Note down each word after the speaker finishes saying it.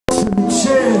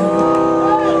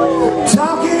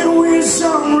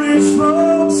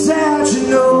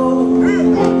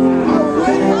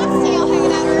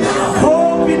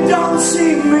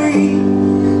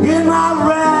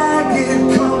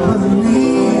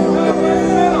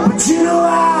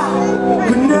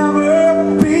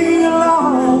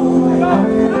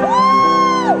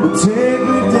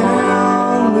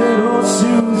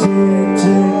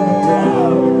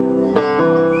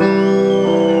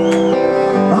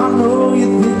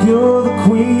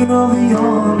queen of the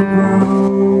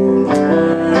underground.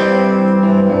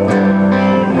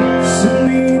 Send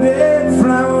me dead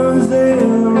flowers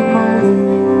every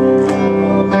morning.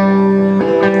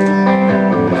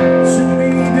 Send me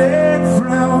dead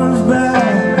flowers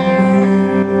back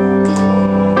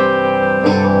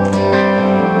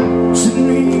to me. Send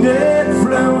me dead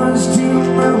flowers to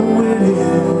my wedding.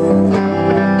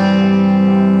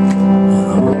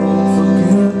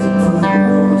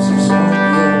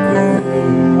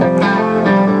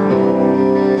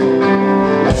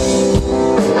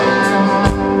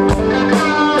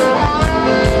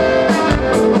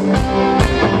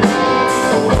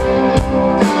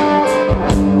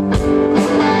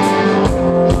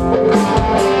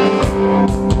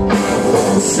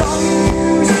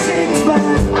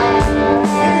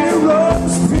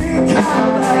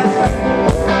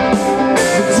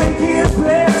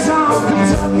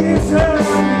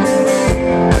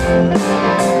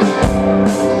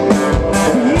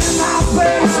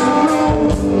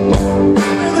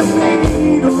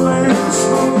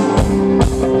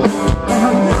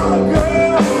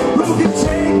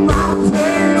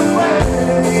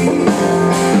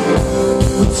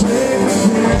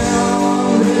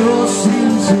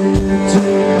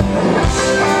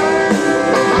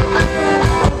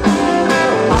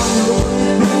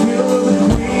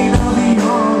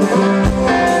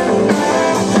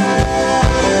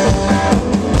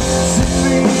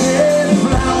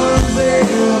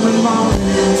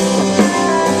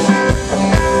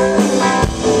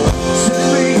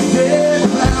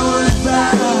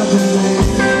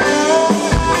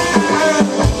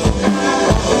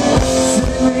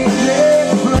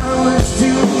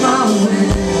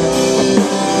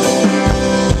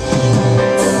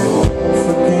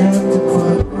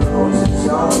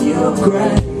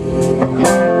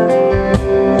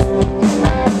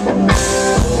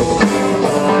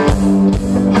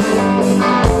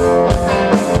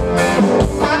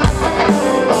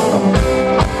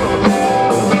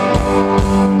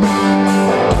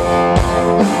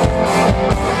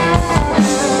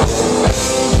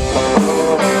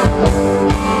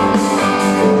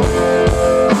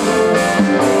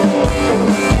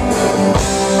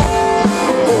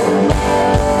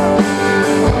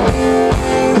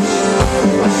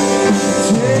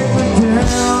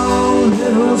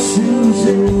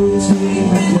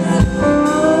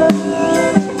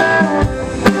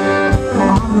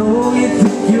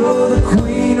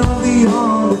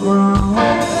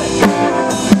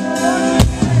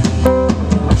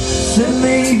 Send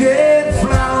me dead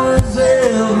flowers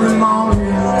every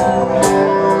morning.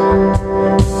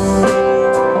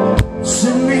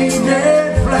 Send me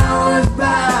dead flowers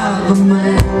by the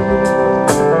man.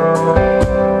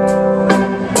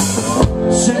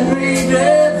 Send me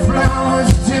dead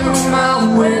flowers to my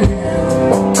wedding.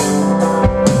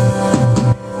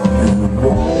 And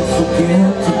won't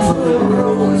forget to put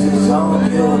roses on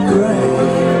your grave.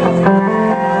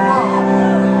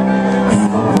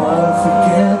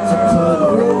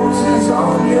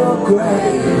 On your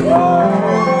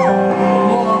grave.